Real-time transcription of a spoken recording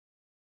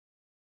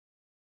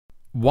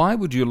Why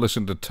would you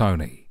listen to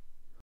Tony?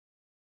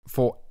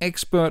 For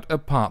expert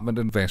apartment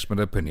investment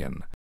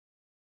opinion.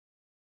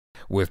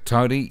 With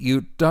Tony,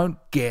 you don't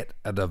get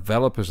a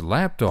developer's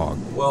lapdog.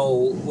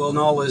 Well,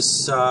 Noel,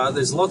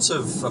 there's lots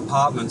of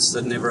apartments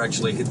that never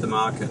actually hit the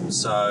market.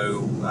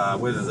 So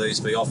whether these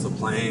be off the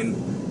plan,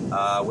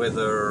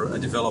 whether a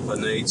developer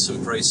needs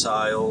some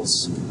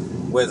pre-sales,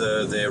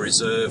 whether they're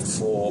reserved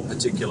for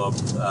particular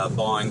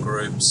buying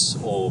groups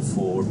or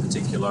for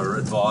particular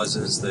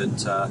advisors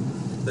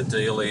that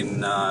deal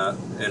in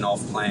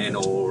off-plan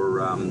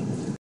or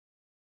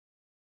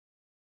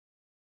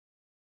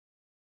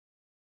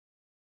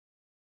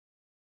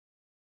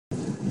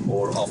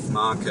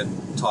off-market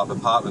type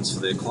apartments for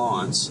their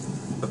clients.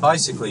 But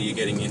basically you're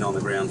getting in on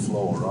the ground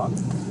floor, right?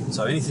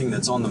 So anything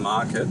that's on the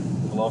market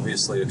will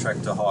obviously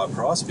attract a higher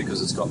price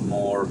because it's got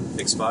more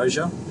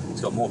exposure, it's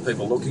got more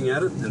people looking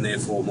at it, and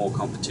therefore more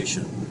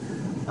competition.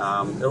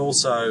 It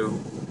also,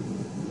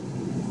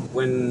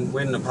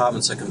 when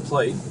apartments are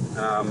complete,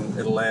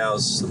 it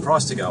allows the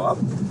price to go up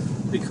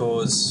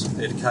because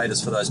it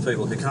caters for those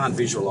people who can't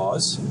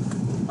visualise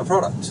a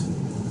product.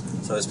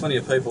 So there's plenty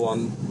of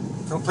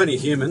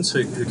humans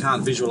who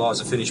can't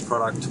visualise a finished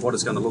product, what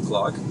it's going to look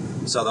like,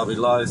 so they'll be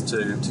loath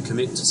to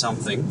commit to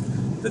something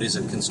that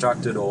isn't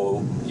constructed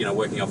or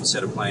working off a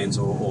set of plans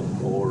or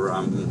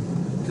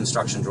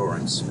construction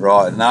drawings.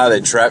 Right. No, they're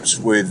traps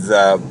with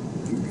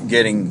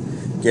getting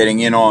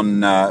in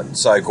on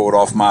so-called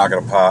off-market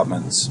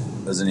apartments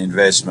as an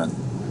investment.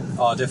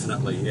 Oh,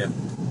 definitely, yeah.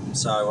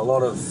 So a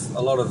lot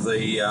of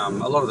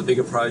the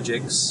bigger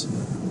projects,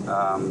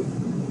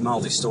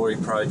 multi-story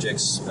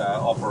projects,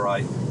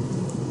 operate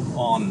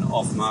on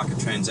off-market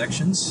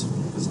transactions.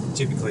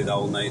 Typically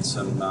they'll need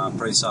some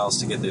pre-sales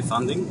to get their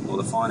funding or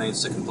the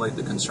finance to complete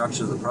the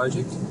construction of the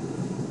project,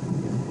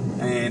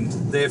 and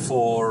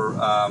therefore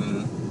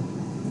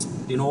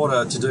in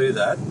order to do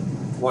that,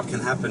 what can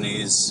happen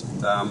is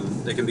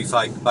there can be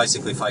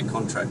basically fake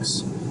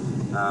contracts.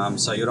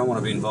 So you don't want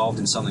to be involved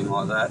in something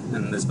like that,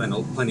 and there's been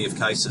plenty of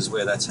cases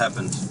where that's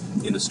happened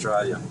in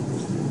Australia.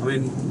 I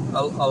mean,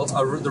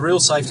 the real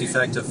safety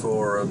factor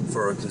for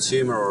a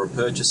consumer or a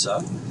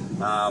purchaser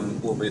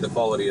will be the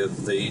quality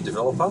of the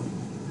developer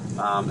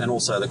and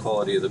also the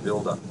quality of the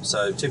builder.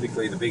 So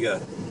typically the bigger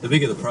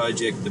the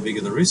project, the bigger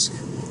the risk,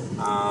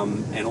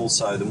 and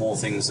also the more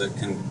things that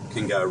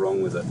can go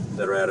wrong with it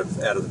that are out of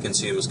the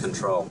consumer's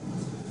control.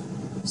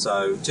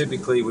 So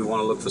typically we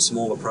want to look for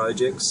smaller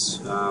projects,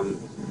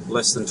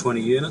 less than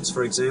 20 units,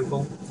 for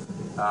example.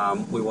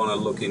 We want to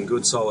look in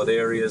good solid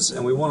areas,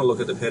 and we want to look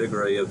at the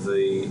pedigree of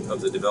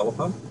the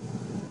developer.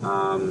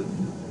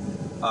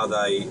 Are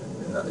they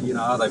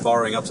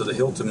borrowing up to the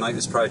hilt to make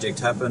this project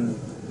happen?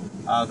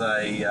 Are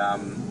they,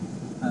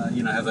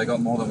 have they got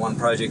more than one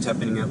project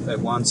happening at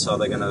once? Are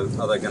they going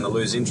to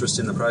lose interest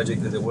in the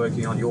project that they're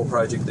working on, your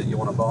project that you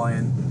want to buy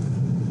in?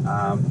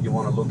 You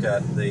want to look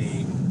at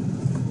the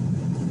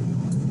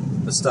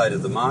state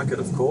of the market,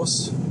 of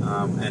course,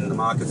 and the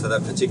market for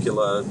that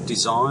particular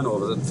design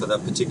or for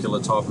that particular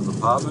type of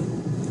apartment.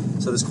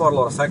 So there's quite a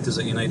lot of factors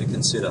that you need to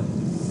consider.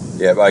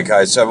 Yeah,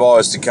 okay. So if I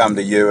was to come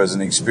to you as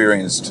an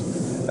experienced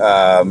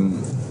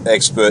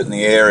expert in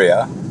the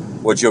area,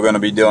 what you're going to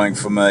be doing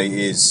for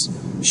me is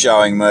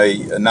showing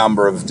me a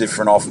number of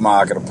different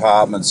off-market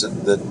apartments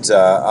that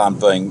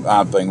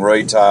aren't being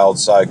retailed,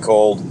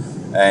 so-called,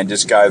 and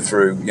just go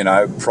through,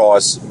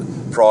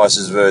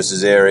 prices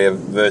versus area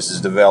versus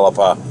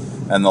developer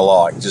and the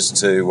like, just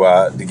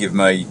to give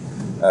me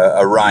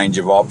a range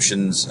of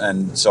options,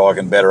 and so I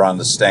can better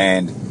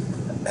understand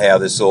how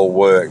this all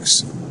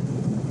works.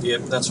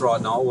 Yep, that's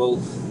right, Noel.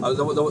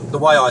 Well, the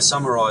way I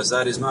summarise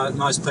that is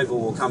most people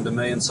will come to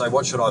me and say,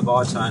 "What should I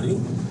buy, Tony?"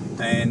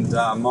 And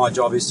my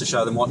job is to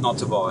show them what not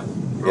to buy.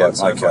 Right? Yep,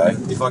 so okay.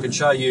 If I can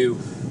show you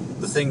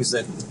the things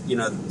that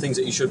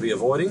you should be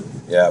avoiding,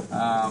 yep.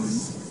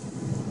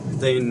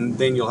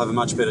 Then you'll have a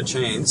much better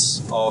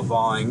chance of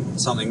buying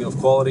something of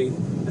quality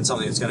and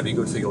something that's going to be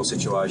good for your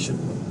situation.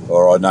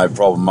 All right, no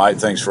problem, mate.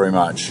 Thanks very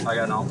much.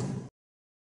 Okay, Noel.